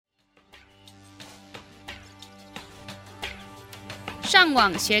上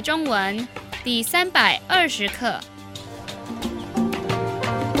网学中文第320课。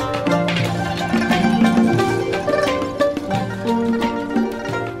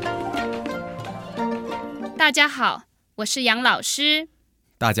大家好，我是杨老师。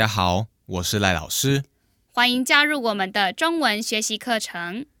大家好，我是赖老师。欢迎加入我们的中文学习课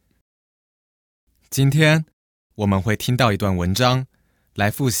程。今天我们会听到一段文章，来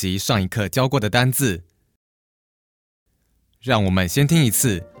复习上一课教过的单字。让我们先听一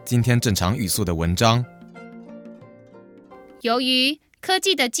次今天正常语速的文章。由于科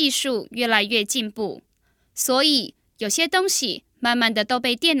技的技术越来越进步，所以有些东西慢慢的都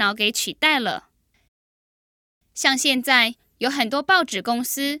被电脑给取代了。像现在有很多报纸公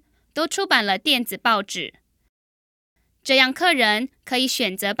司都出版了电子报纸，这样客人可以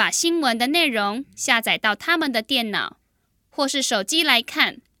选择把新闻的内容下载到他们的电脑或是手机来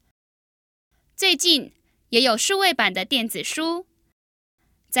看。最近也有数位版的电子书。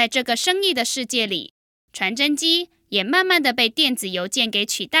在这个生意的世界里，传真机也慢慢的被电子邮件给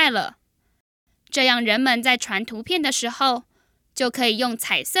取代了。这样人们在传图片的时候，就可以用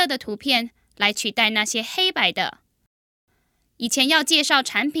彩色的图片来取代那些黑白的。以前要介绍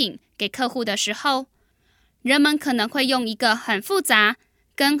产品给客户的时候，人们可能会用一个很复杂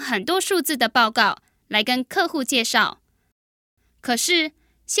跟很多数字的报告来跟客户介绍。可是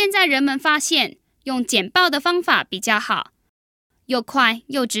现在人们发现用简报的方法比较好，又快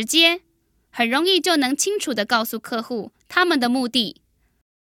又直接，很容易就能清楚地告诉客户他们的目的。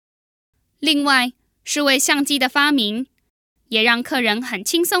另外，数位相机的发明也让客人很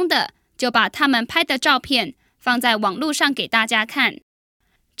轻松的就把他们拍的照片放在网络上给大家看，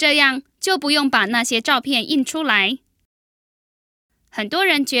这样就不用把那些照片印出来。很多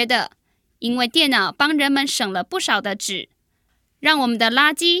人觉得，因为电脑帮人们省了不少的纸，让我们的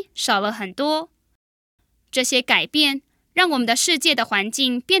垃圾少了很多。这些改变让我们的世界的环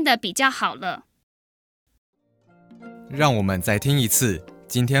境变得比较好了。让我们再听一次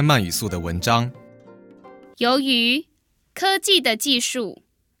今天慢语速的文章。由于科技的技术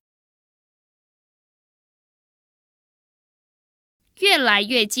越来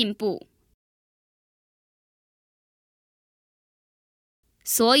越进步，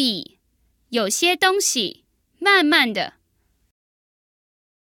所以有些东西慢慢的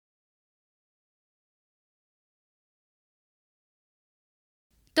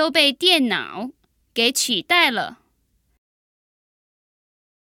都被电脑给取代了。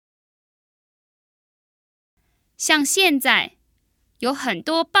像现在有很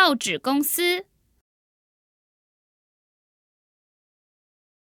多报纸公司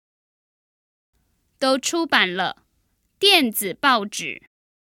都出版了电子报纸，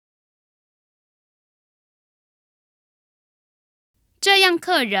这样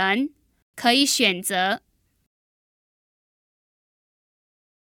客人可以选择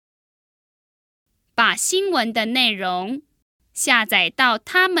把新闻的内容下载到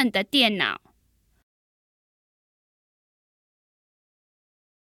他们的电脑，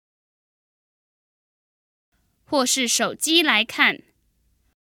或是手机来看。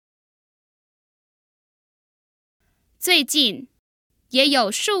最近也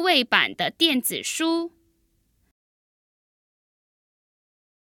有数位版的电子书。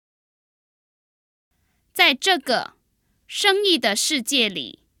在这个生意的世界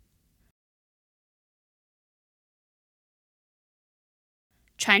里，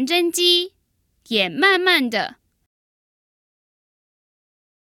传真机也慢慢的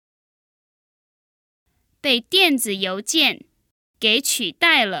被电子邮件给取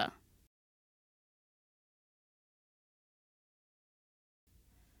代了。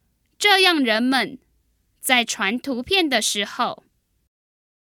这样人们在传图片的时候，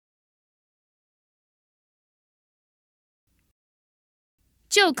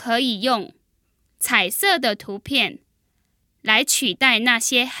就可以用彩色的图片来取代那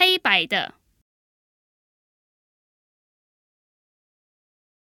些黑白的。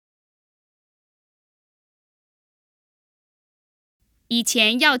以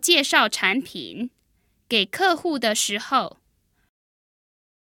前要介绍产品给客户的时候，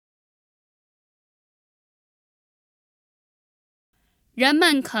人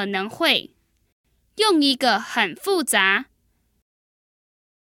们可能会用一个很复杂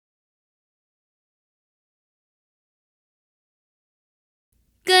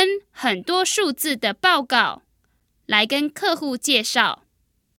跟很多数字的报告来跟客户介绍。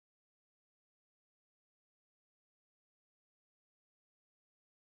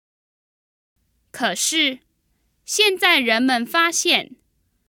可是现在人们发现，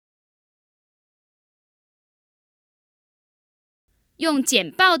用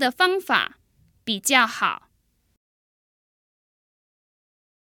简报的方法比较好。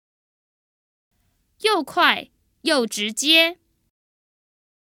又快又直接，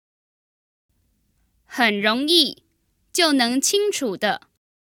很容易就能清楚地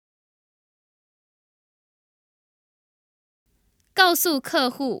告诉客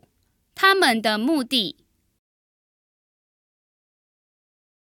户他们的目的。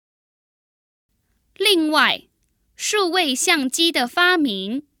另外，数位相机的发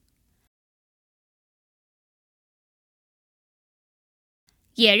明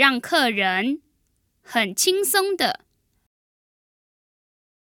也让客人很轻松地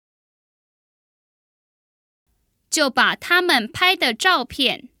就把他们拍的照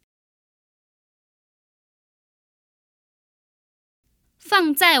片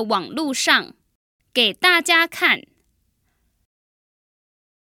放在网络上给大家看，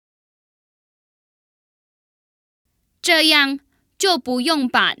这样就不用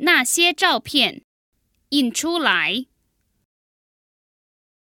把那些照片印出来。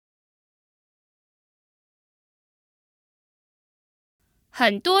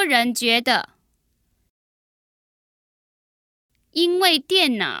很多人觉得，因为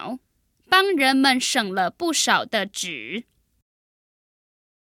电脑帮人们省了不少的纸，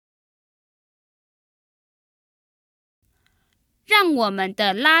让我们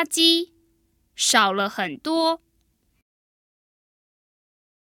的垃圾少了很多。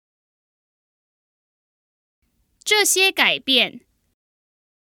这些改变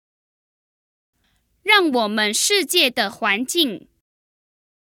让我们世界的环境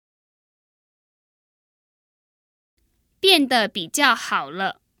变得比较好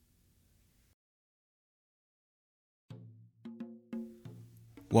了。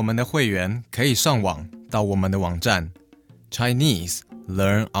我们的会员可以上网到我们的网站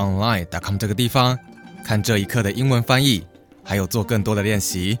ChineseLearnOnline.com 这个地方看这一课的英文翻译，还有做更多的练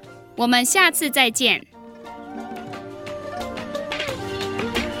习。我们下次再见。